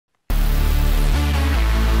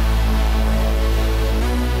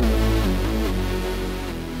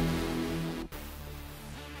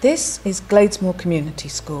This is Gladesmore Community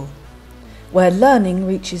School, where learning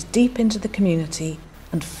reaches deep into the community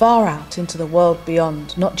and far out into the world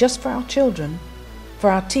beyond, not just for our children, for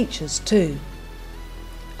our teachers too.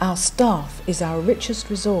 Our staff is our richest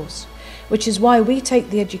resource, which is why we take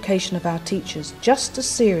the education of our teachers just as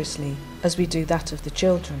seriously as we do that of the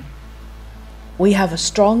children. We have a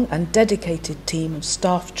strong and dedicated team of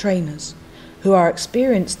staff trainers who are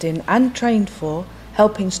experienced in and trained for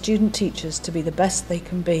helping student teachers to be the best they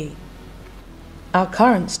can be. Our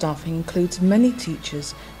current staffing includes many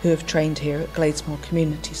teachers who have trained here at Gladesmore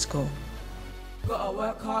Community School. Gotta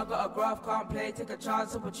work hard, gotta graph, can't play, take a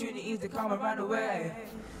chance, opportunities to come and run away.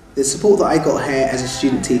 The support that I got here as a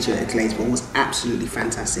student teacher at Gladesmore was absolutely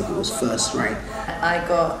fantastic. It was first rate. I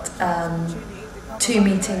got 2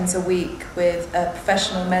 meetings a week with a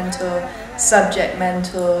professional mentor, subject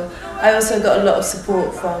mentor. I also got a lot of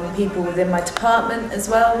support from people within my department as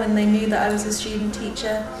well when they knew that I was a student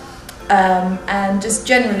teacher. And just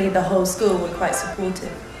generally the whole school were quite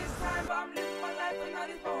supportive.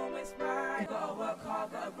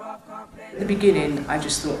 At the beginning I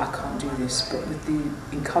just thought I can't do this, but with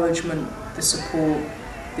the encouragement, the support,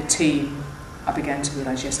 the team, I began to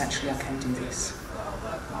realise yes, actually I can do this.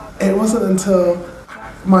 It wasn't until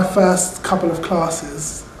my first couple of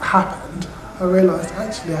classes happened I realised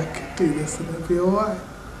actually I could do this and it'd be alright.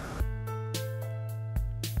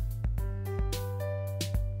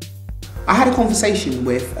 I had a conversation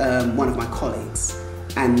with one of my colleagues,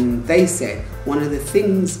 and they said one of the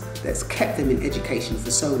things that's kept them in education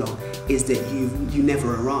for so long is that you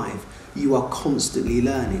never arrive. You are constantly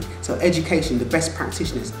learning. So education, the best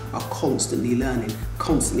practitioners are constantly learning,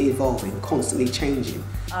 constantly evolving, constantly changing.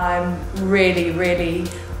 I'm really, really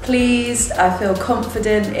pleased. I feel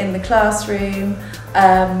confident in the classroom.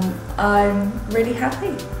 I'm really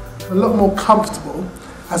happy. A lot more comfortable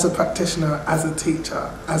as a practitioner, as a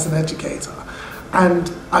teacher, as an educator.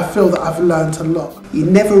 And I feel that I've learned a lot. You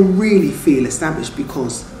never really feel established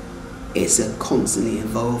because it's a constantly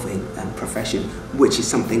evolving profession, which is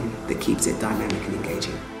something that keeps it dynamic and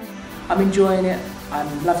engaging. I'm enjoying it.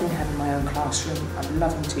 I'm loving having my own classroom. I'm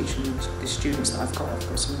loving teaching the students that I've got. I've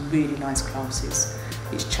got some really nice classes.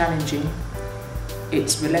 It's challenging,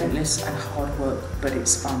 it's relentless and hard work, but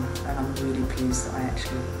it's fun, and I'm really pleased that I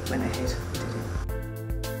actually went ahead and did it.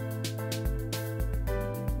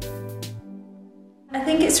 I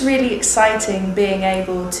think it's really exciting being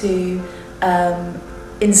able to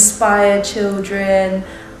inspire children.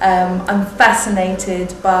 I'm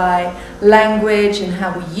fascinated by language and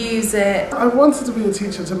how we use it. I wanted to be a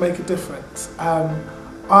teacher to make a difference.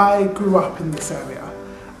 I grew up in this area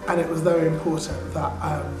and it was very important that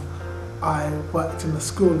I worked in a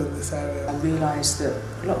school in this area. I realised that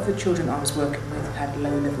a lot of the children I was working with had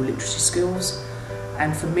low-level literacy skills,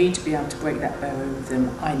 and for me to be able to break that barrier with them,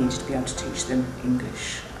 I needed to be able to teach them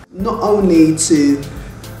English. Not only to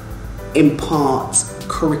impart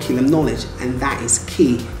curriculum knowledge, and that is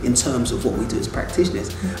key in terms of what we do as practitioners,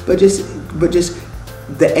 but just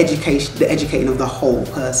the educating of the whole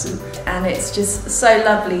person. And it's just so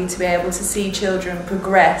lovely to be able to see children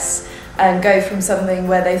progress and go from something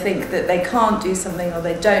where they think that they can't do something or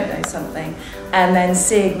they don't know something, and then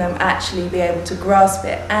seeing them actually be able to grasp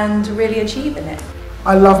it and really achieve in it.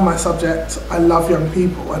 I love my subject, I love young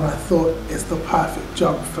people, and I thought it's the perfect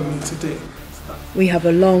job for me to do. We have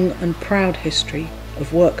a long and proud history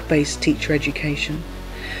of work-based teacher education.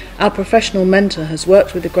 Our professional mentor has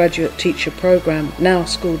worked with the graduate teacher programme, now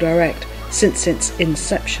School Direct, since its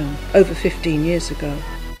inception over 15 years ago.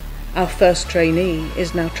 Our first trainee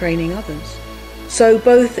is now training others. So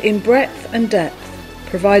both in breadth and depth,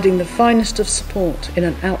 providing the finest of support in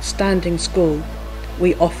an outstanding school,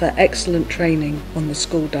 we offer excellent training on the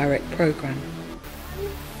School Direct programme.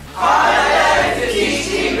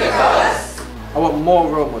 I want more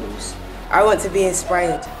role models. I want to be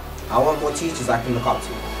inspired. I want more teachers I can look up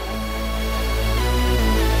to.